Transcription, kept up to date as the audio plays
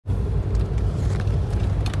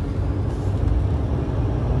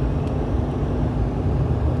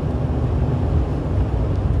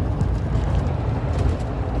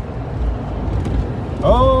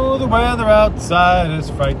the weather outside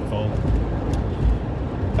is frightful.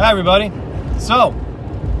 Hi, everybody. So,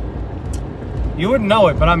 you wouldn't know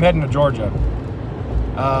it, but I'm heading to Georgia.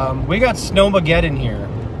 We got snowmageddon here.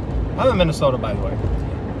 I'm in Minnesota, by the way.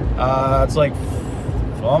 It's like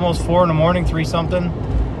almost 4 in the morning, 3 something.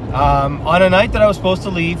 On a night that I was supposed to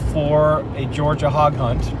leave for a Georgia hog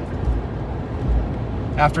hunt.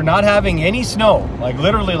 After not having any snow, like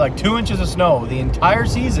literally like 2 inches of snow the entire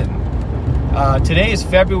season. Today is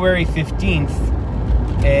February 15th,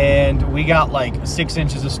 and we got like 6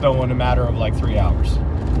 inches of snow in a matter of like 3 hours.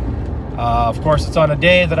 Of course, it's on a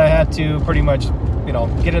day that I had to pretty much, you know,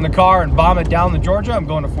 get in the car and bomb it down to Georgia. I'm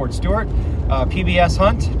going to Fort Stewart, PBS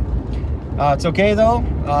hunt. It's okay though.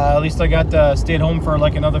 At least I got to stay at home for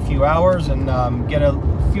like another few hours and get a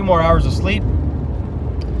few more hours of sleep.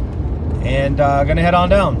 And gonna head on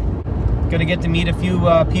down. Gonna get to meet a few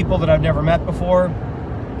people that I've never met before,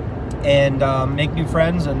 and make new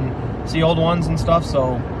friends and see old ones and stuff.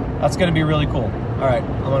 So that's gonna be really cool. All right,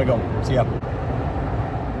 I'm gonna go. See ya.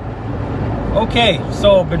 Okay,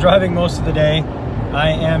 so been driving most of the day. I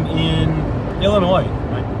am in Illinois,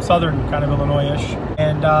 like southern kind of Illinois-ish,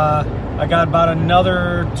 and I got about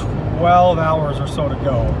another 12 hours or so to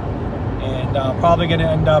go, and probably gonna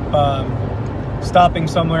end up stopping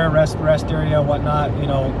somewhere, rest area, whatnot, you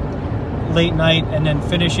know, late night, and then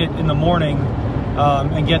finish it in the morning,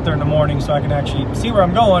 and get there in the morning so I can actually see where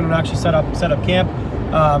I'm going and actually set up camp.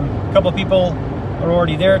 A couple of people are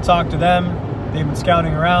already there. Talk to them. They've been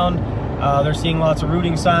scouting around. They're seeing lots of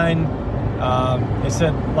rooting sign. They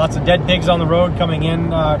said lots of dead pigs on the road coming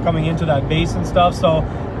into that base and stuff. So,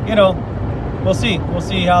 you know, we'll see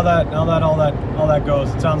how all that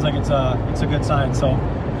goes. It sounds like it's a good sign. So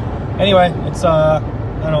anyway, it's I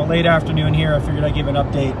don't know, late afternoon here. I figured I'd give an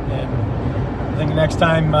update, and I think the next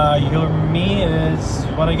time you hear from me is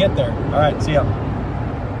when I get there. All right, see ya.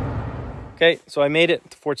 Okay, so I made it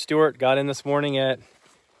to Fort Stewart. Got in this morning at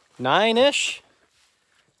 9-ish.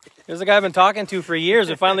 There's a guy I've been talking to for years.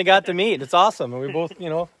 We finally got to meet. It's awesome. And we both, you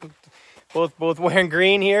know, both wearing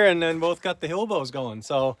green here, and then both got the hill bows going.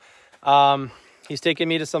 So he's taking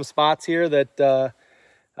me to some spots here that,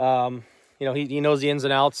 you know, he knows the ins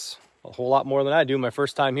and outs a whole lot more than I do. My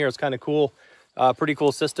first time here. It's kind of cool. Pretty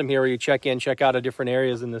cool system here where you check in, check out different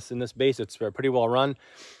areas in this base. It's pretty well run.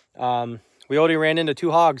 We already ran into 2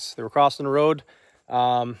 hogs. They were crossing the road.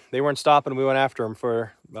 They weren't stopping. We went after them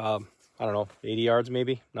for, I don't know, 80 yards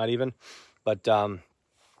maybe, not even. But we're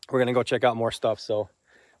going to go check out more stuff. So,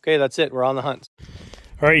 okay, that's it. We're on the hunt.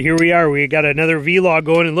 All right, here we are. We got another vlog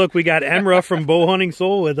going, and look, we got Emra from Bowhunting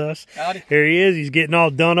Soul with us. Howdy. Here he is. He's getting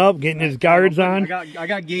all done up, getting his guards on. I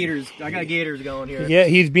got gators. I got gators going here. Yeah,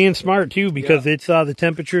 he's being smart too, because it's the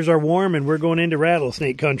temperatures are warm, and we're going into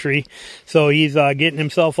rattlesnake country. So he's getting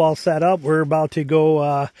himself all set up. We're about to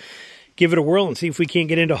go give it a whirl and see if we can't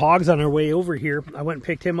get into hogs on our way over here. I went and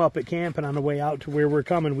picked him up at camp, and on the way out to where we're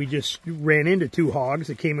coming, we just ran into 2 hogs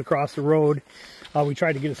that came across the road. We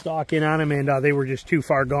tried to get a stalk in on them, and they were just too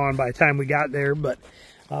far gone by the time we got there. But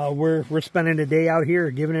we're spending a day out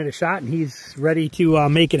here giving it a shot, and he's ready to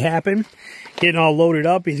make it happen. Getting all loaded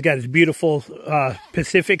up. He's got his beautiful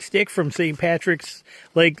Pacific stick from St. Patrick's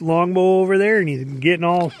Lake longbow over there, and he's getting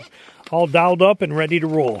all dialed up and ready to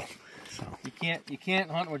roll. So you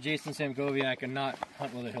can't hunt with Jason Samkowiak and not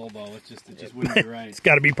hunt with a hill bow. It just wouldn't be right. It's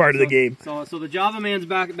got to be part of the game. So the Java man's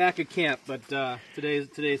back at camp, but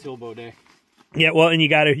today's hill bow day. Yeah, well, and you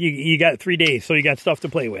got 3 days, so you got stuff to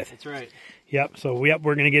play with. That's right. Yep. So we're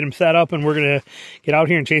gonna get him set up, and we're gonna get out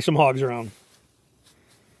here and chase some hogs around.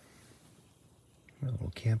 A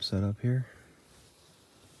little camp set up here.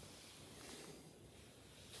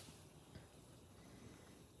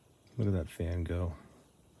 Look at that fan go.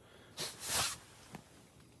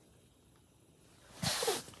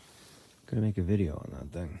 Gonna make a video on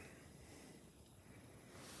that thing.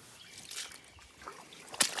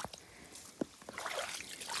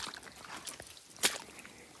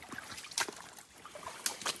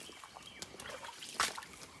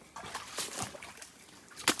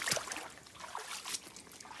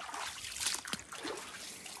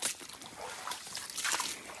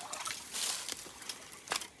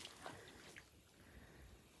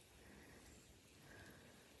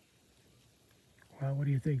 Wow, what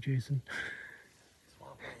do you think, Jason?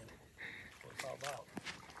 Swampland. What it's all about.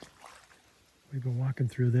 We've been walking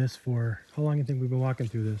through this for, how long do you think we've been walking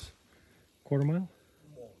through this? Quarter mile?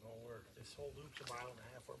 No, this whole loop's a mile and a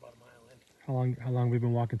half. We're about a mile in. How long have we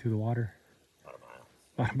been walking through the water? About a mile.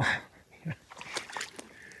 About a mile.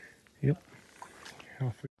 Yep.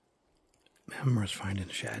 Emra's finding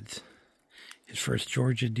sheds. His first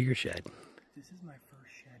Georgia deer shed. This is my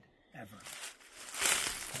first shed ever.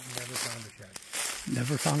 Never found a shed.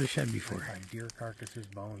 Never found a shed before. I find deer carcasses,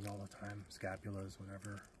 bones all the time, scapulas,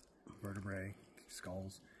 whatever, vertebrae,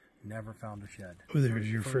 skulls. Never found a shed. Oh, there's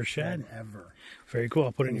your first shed ever. Very cool.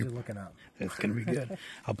 I'll put it in your. Looking up. That's gonna be good.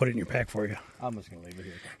 I'll put it in your pack for you. I'm just gonna leave it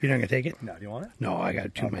here. You're not gonna take it? No. Do you want it? No, I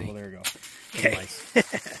got too many. Well, there you go. Okay. Nice.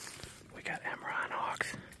 We got Emerald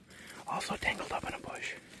hawks, also tangled up in a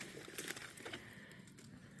bush.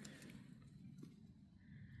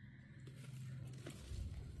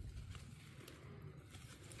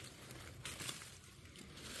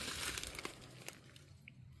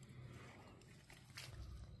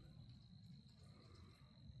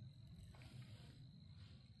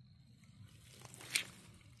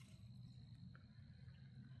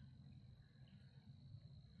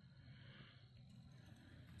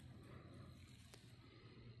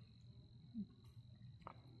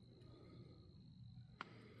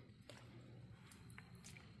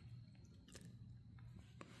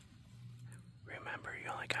 Remember, you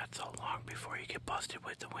only got so long before you get busted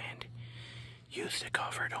with the wind. Use the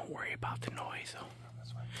cover. Don't worry about the noise, though.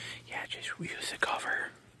 Yeah, just use the cover.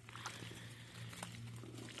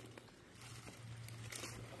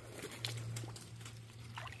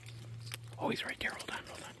 Oh, he's right there. Hold on,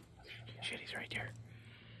 hold on. Shit, he's right there.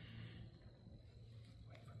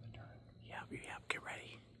 Wait for the turn. Yep, get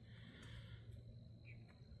ready.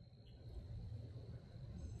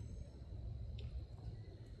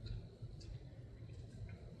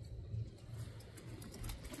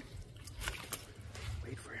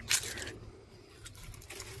 Wait for him to turn.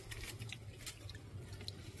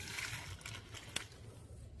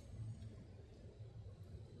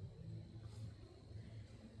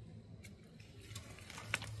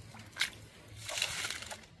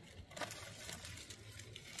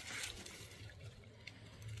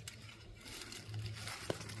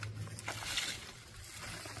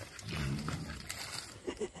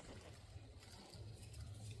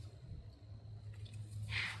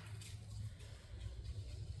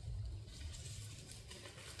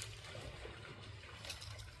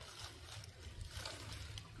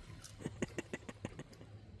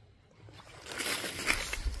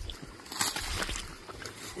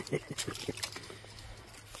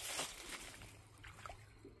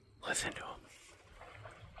 Listen to him.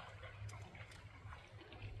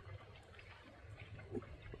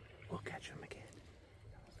 We'll catch him again.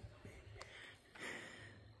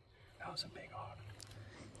 That was a big hog.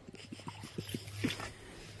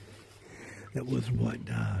 That was what,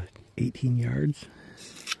 18 yards?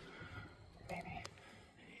 Maybe.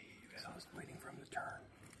 Because I was waiting for him to turn.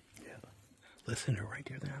 Yeah. Listen to her right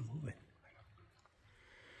there. They're not moving.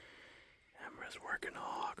 Emra's working a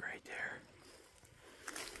hog right there.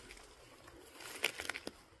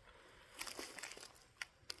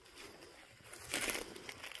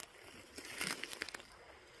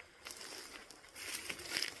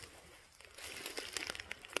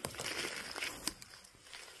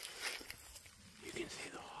 You can see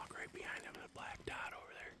the hog right behind him, the black dot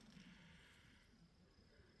over there.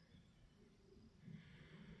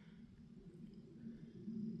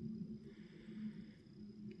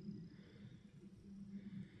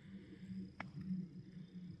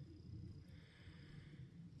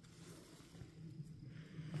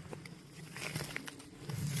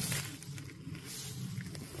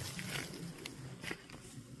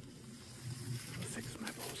 I'll fix my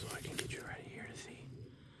bow so I can get you right here to see.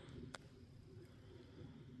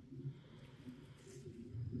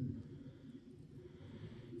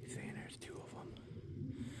 You saying there's two of them?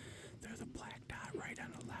 There's a black dot right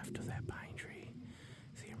on the left of that pine tree.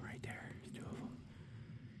 See them right there? There's two of them.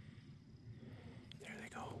 There they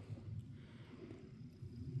go.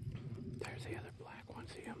 There's the other black one.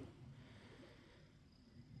 See him?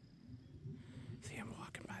 See him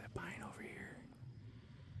walking by the pine over here.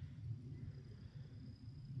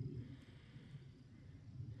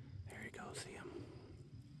 There you go. See him?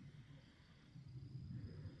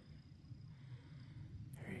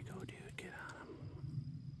 There you go, dude. Get on him.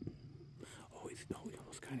 Oh, he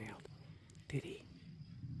almost got nailed. Did he?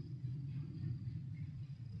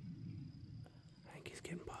 I think he's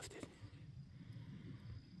getting busted.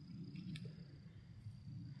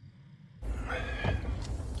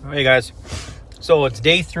 Hey guys, so it's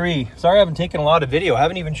day 3. Sorry I haven't taken a lot of video. I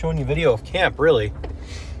haven't even shown you video of camp, really.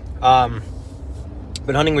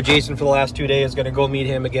 Been hunting with Jason for the last 2 days. Gonna go meet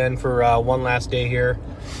him again for one last day here.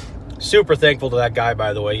 Super thankful to that guy,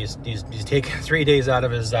 by the way. He's taken 3 days out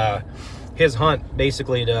of his hunt,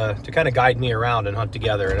 basically, to kind of guide me around and hunt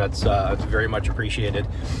together, and that's very much appreciated.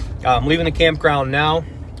 I'm leaving the campground now.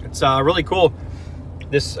 It's really cool.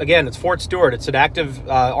 This, again, it's Fort Stewart. It's an active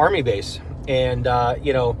Army base, and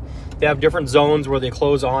you know, They have different zones where they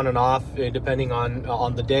close on and off depending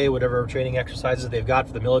on the day, whatever training exercises they've got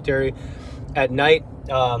for the military. At night,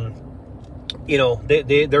 you know,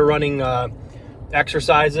 they're running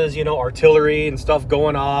exercises, you know, artillery and stuff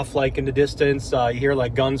going off like in the distance. You hear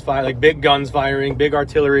like guns fire, like big guns firing, big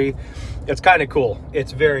artillery. It's kind of cool.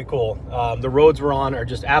 It's very cool. The roads we're on are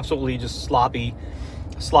just absolutely just sloppy.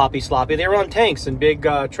 They run tanks and big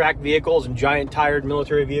tracked vehicles and giant tired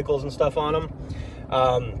military vehicles and stuff on them.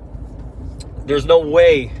 There's no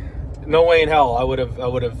way in hell I would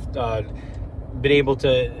have been able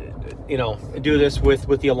to, you know, do this with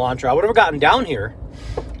the Elantra. I would have gotten down here,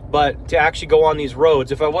 but to actually go on these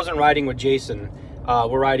roads, if I wasn't riding with Jason,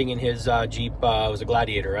 we're riding in his Jeep. It was a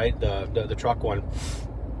Gladiator, right? The truck one.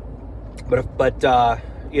 But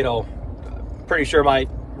you know, pretty sure my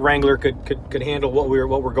Wrangler could handle what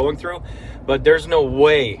we're going through, but there's no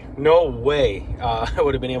way I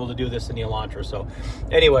would have been able to do this in the Elantra. So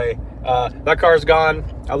anyway, that car's gone.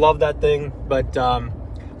 I love that thing, but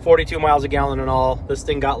 42 miles a gallon and all. This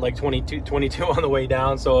thing got like 22 on the way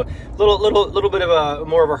down, so a little bit of a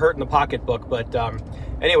more of a hurt in the pocketbook. But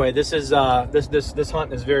anyway, this is this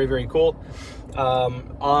hunt is very cool.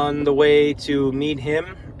 On the way to meet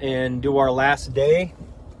him and do our last day,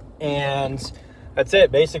 and that's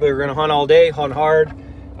it. Basically, we're gonna hunt all day, hunt hard.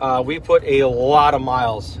 We put a lot of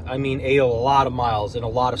miles. I mean, a lot of miles in a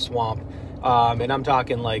lot of swamp. And I'm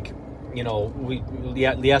talking like, you know,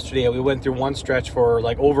 yesterday we went through one stretch for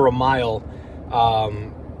like over a mile,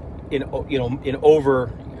 in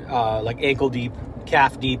over like ankle deep,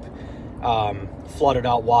 calf deep, flooded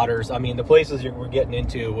out waters. I mean, the places we're getting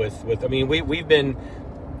into with I mean, we've been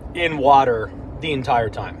in water the entire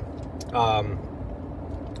time.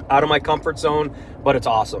 Out of my comfort zone, but it's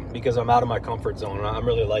awesome because I'm out of my comfort zone and I'm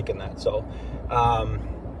really liking that. So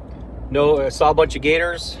no, I saw a bunch of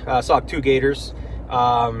gators. I saw 2 gators.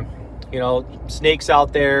 You know, snakes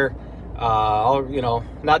out there. You know,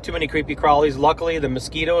 not too many creepy crawlies. Luckily, the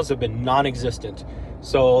mosquitoes have been non-existent,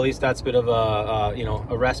 so at least that's a bit of a you know,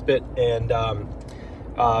 a respite. And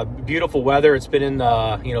beautiful weather. It's been in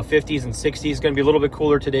the, you know, 50s and 60s. It's going to be a little bit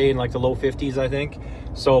cooler today, in like the low 50s, I think.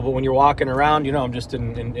 So, but when you're walking around, you know, I'm just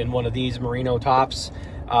in one of these merino tops,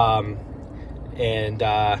 and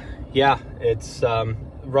yeah, it's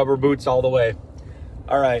rubber boots all the way.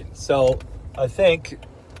 All right, so I think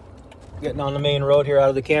getting on the main road here out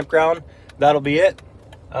of the campground, that'll be it.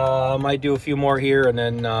 I might do a few more here, and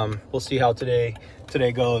then we'll see how today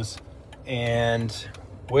goes. And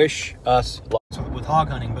wish us luck with hog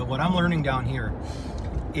hunting. But what I'm learning down here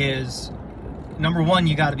is, number one,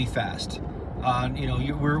 you got to be fast. You know,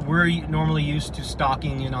 we're normally used to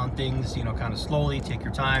stalking in on things, you know, kind of slowly, take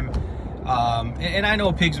your time. And I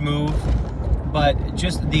know pigs move, but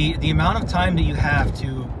just the amount of time that you have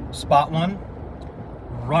to spot one,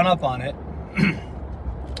 run up on it,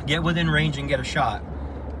 get within range and get a shot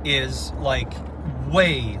is like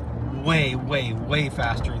way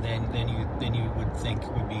faster than you would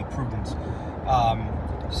think would be prudent.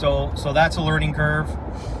 So that's a learning curve.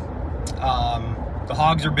 The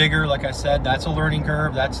hogs are bigger, like I said. That's a learning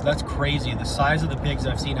curve. That's crazy. The size of the pigs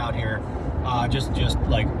I've seen out here, just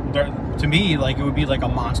like, to me, like it would be like a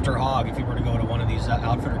monster hog if you were to go to one of these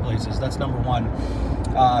outfitter places. That's number one.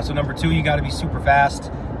 So number two, you got to be super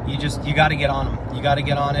fast. You got to get on them. You got to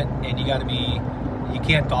get on it, and you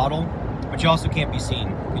can't dawdle, but you also can't be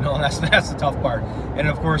seen. You know, and that's the tough part. And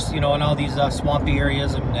of course, you know, in all these swampy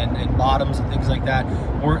areas and bottoms and things like that,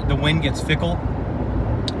 where the wind gets fickle.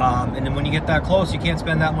 And then when you get that close, you can't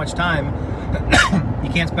spend that much time. You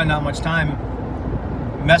can't spend that much time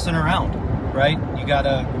messing around, right? You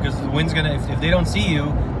gotta, because the wind's gonna, if they don't see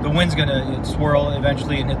you, the wind's gonna swirl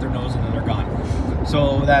eventually and hit their nose, and then they're gone.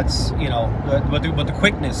 So that's, you know, but the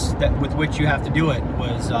quickness with which you have to do it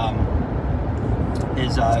was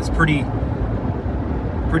is pretty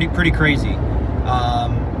crazy.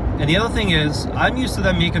 And the other thing is, I'm used to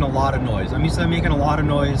them making a lot of noise. I'm used to them making a lot of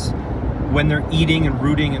noise when they're eating and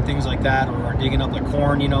rooting and things like that, or digging up the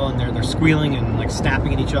corn, you know, and they're squealing and like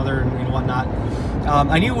snapping at each other and whatnot.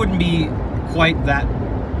 I knew it wouldn't be quite that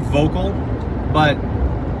vocal, but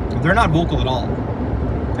they're not vocal at all.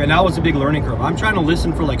 And that was a big learning curve. I'm trying to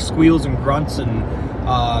listen for like squeals and grunts and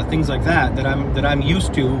things like that I'm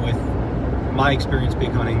used to with my experience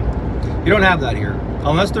pig hunting. You don't have that here.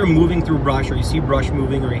 Unless they're moving through brush, or you see brush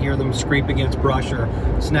moving, or you hear them scrape against brush, or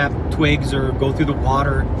snap twigs, or go through the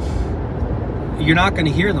water, you're not going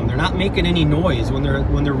to hear them. They're not making any noise when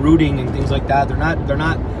they're rooting and things like that. They're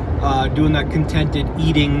not doing that contented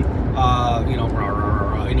eating, you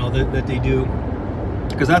know, that they do.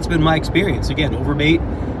 Because that's been my experience. Again, overbait,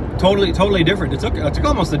 totally different. It took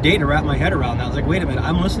almost a day to wrap my head around that. I was like, wait a minute,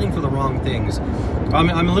 I'm listening for the wrong things.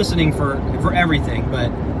 I'm listening for everything,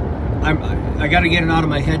 but I got to get it out of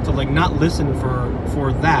my head to like not listen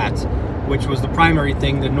for that, which was the primary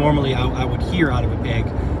thing that normally I would hear out of a pig,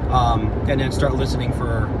 and then start listening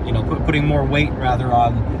for, you know, putting more weight rather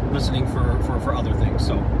on listening for other things.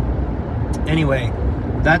 So anyway,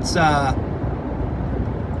 that's kind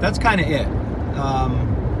of it.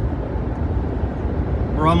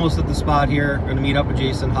 We're almost at the spot here. Going to meet up with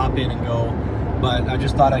Jason, hop in and go. But I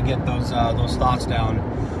just thought I'd get those thoughts down.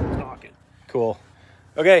 Talking. Cool.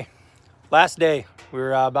 Okay, last day.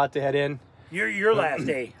 We're about to head in. Your last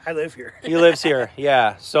day. I live here. He lives here.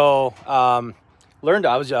 Yeah. So learned.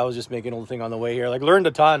 I was just making a little thing on the way here. Like learned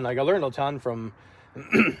a ton. Like I learned a ton from,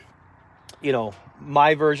 you know,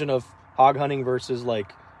 my version of hog hunting versus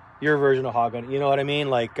like your version of hog hunting. You know what I mean?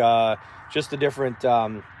 Like just the different.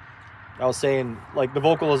 I was saying like the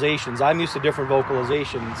vocalizations. I'm used to different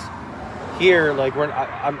vocalizations. Here, like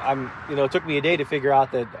I'm, you know, it took me a day to figure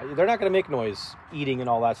out that they're not going to make noise eating and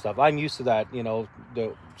all that stuff. I'm used to that, you know,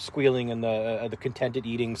 the squealing and the contented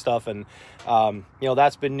eating stuff, and you know,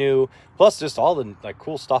 that's been new. Plus, just all the like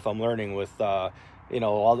cool stuff I'm learning with, you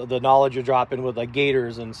know, all the knowledge you're dropping with like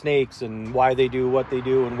gators and snakes and why they do what they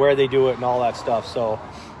do and where they do it and all that stuff. So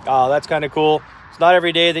that's kind of cool. It's not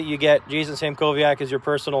every day that you get Jason Samkowiak as your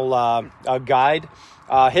personal guide.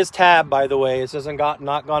 His tab, by the way, it hasn't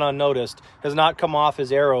not gone unnoticed, has not come off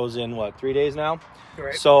his arrows in, what, 3 days now?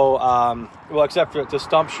 Right. So, well, except for the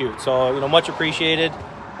stump shoot. So, you know, much appreciated.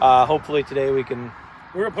 Hopefully today we can...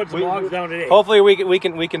 We're going to put some logs down today. Hopefully we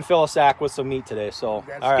can fill a sack with some meat today. So,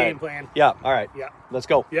 that's all the right. game plan. Yeah, all right. Yeah. Let's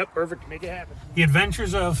go. Yep, perfect. Make it happen. The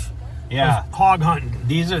adventures of hog hunting.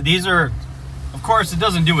 These are, of course, it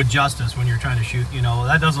doesn't do it justice when you're trying to shoot, you know,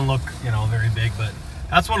 that doesn't look, you know, very big, but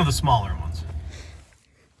that's one of the smaller ones.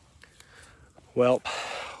 Well,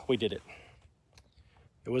 we did it.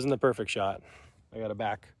 It wasn't the perfect shot. I got a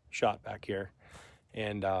back shot back here,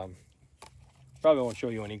 and probably won't show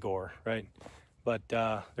you any gore, right? But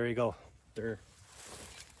there you go. There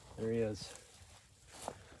he is.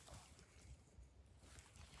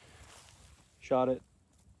 Shot it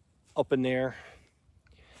up in there,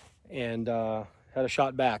 and had a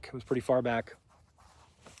shot back. It was pretty far back,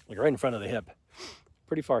 like right in front of the hip.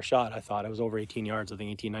 Pretty far shot, I thought. It was over 18 yards, I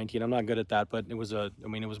think 18, 19. I'm not good at that, but it was I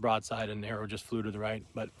mean, it was broadside and the arrow just flew to the right.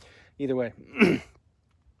 But either way,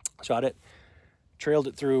 shot it, trailed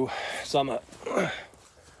it through some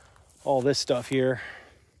all this stuff here.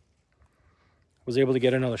 Was able to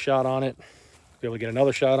get another shot on it. Was able to get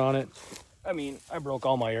another shot on it. I mean, I broke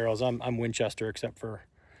all my arrows. I'm Winchester except for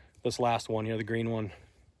this last one here, the green one.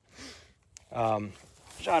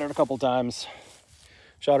 Shot it a couple times.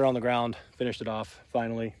 Shot it on the ground, finished it off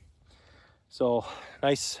finally. So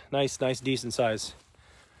nice, decent size.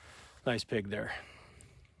 Nice pig there.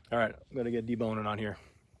 All right, I'm gonna get deboning on here.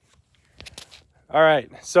 All right,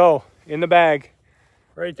 so in the bag.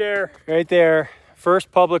 Right there. Right there.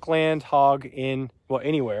 First public land hog in, well,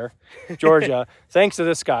 anywhere, Georgia. Thanks to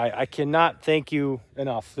this guy. I cannot thank you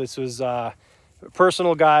enough. This was a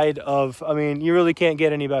personal guide of, I mean, you really can't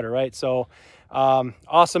get any better, right? So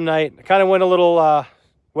awesome night. I kind of went a little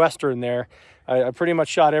western there. I pretty much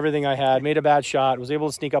shot everything I had, made a bad shot, was able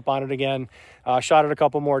to sneak up on it again, shot it a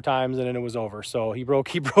couple more times, and then it was over. So he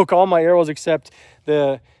broke all my arrows except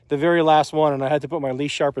the very last one, and I had to put my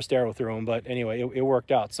least sharpest arrow through him. But anyway, it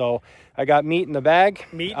worked out. So I got meat in the bag.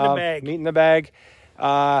 Meat in the bag. Meat in the bag.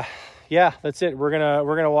 Yeah, that's it. We're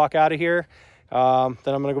gonna walk out of here. Then I'm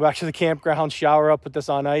gonna go back to the campground, shower up, put this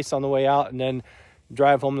on ice on the way out, and then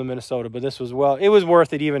drive home to Minnesota. But this was, well, it was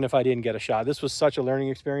worth it even if I didn't get a shot. This was such a learning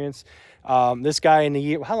experience. This guy in the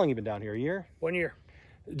year, how long have you been down here? A year? 1 year.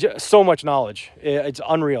 Just so much knowledge. It's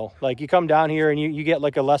unreal. Like you come down here and you get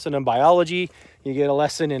like a lesson in biology, you get a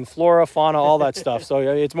lesson in flora, fauna, all that stuff. So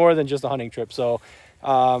it's more than just a hunting trip. So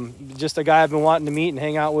just a guy I've been wanting to meet and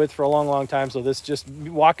hang out with for a long time. So this, just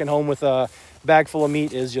walking home with a bag full of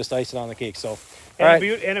meat is just icing on the cake. So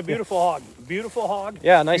And a beautiful hog. Beautiful hog.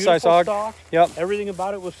 Yeah, nice size hog. Stock. Yep. Everything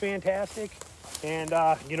about it was fantastic. And,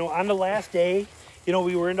 you know, on the last day, you know,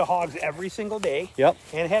 we were into hogs every single day. Yep.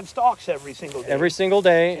 And had stalks every single day. Every single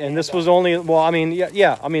day. And this was only, well, I mean,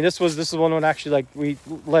 yeah. I mean, this is one when actually, like, we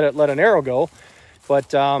let an arrow go.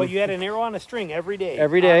 But you had an arrow on a string every day.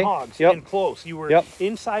 Every day. On hogs. Yep. And close. You were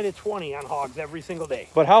inside of 20 on hogs every single day.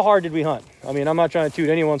 But how hard did we hunt? I mean, I'm not trying to toot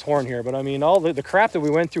anyone's horn here, but I mean, all the crap that we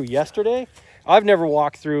went through yesterday, I've never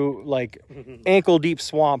walked through like ankle deep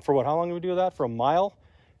swamp for what? How long did we do that? For a mile?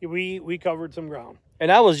 We covered some ground.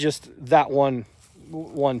 And that was just that one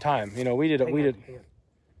time. You know, we did.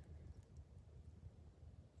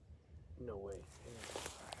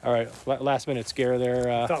 All right, last minute scare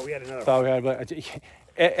there. I thought we had another. Thought we had, but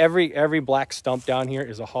every black stump down here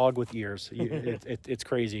is a hog with ears. It's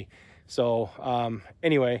crazy. So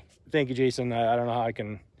anyway, thank you, Jason. I don't know how I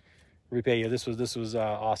can repay you. This was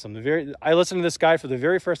awesome. I listened to this guy for the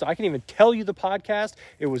very first time. I can even tell you the podcast.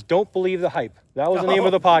 It was Don't Believe the Hype. That was the name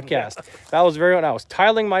of the podcast. That was very. I was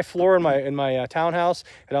tiling my floor in my townhouse,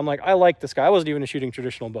 and I'm like, I like this guy. I wasn't even shooting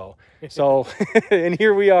traditional bow. So, and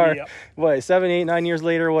here we are, what, 7, 8, 9 years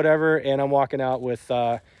later, whatever, and I'm walking out with.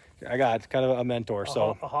 I got kind of a mentor,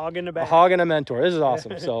 so a hog in the back. A hog and a mentor. This is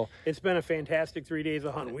awesome. So it's been a fantastic 3 days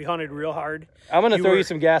of hunting. We hunted real hard. I'm gonna throw you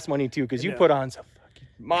some gas money too, because you put on some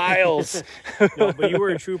miles. No, but you were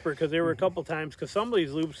a trooper, because there were a couple times, because some of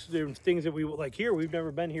these loops, there's things that we like here. We've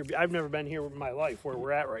never been here. I've never been here in my life where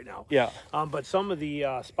we're at right now. Yeah. But some of the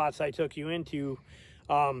spots I took you into,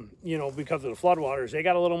 you know, because of the floodwaters, they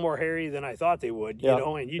got a little more hairy than I thought they would. You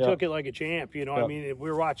know, and you took it like a champ. You know, I mean,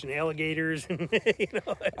 we were watching alligators. And, you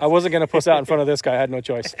know, I wasn't gonna puss out in front of this guy. I had no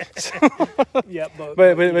choice. Yeah,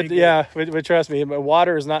 but trust me,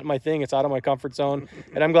 water is not my thing. It's out of my comfort zone,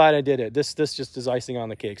 and I'm glad I did it. This just is icing on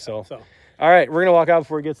the cake. So, all right, we're gonna walk out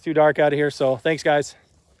before it gets too dark out of here. So, thanks, guys.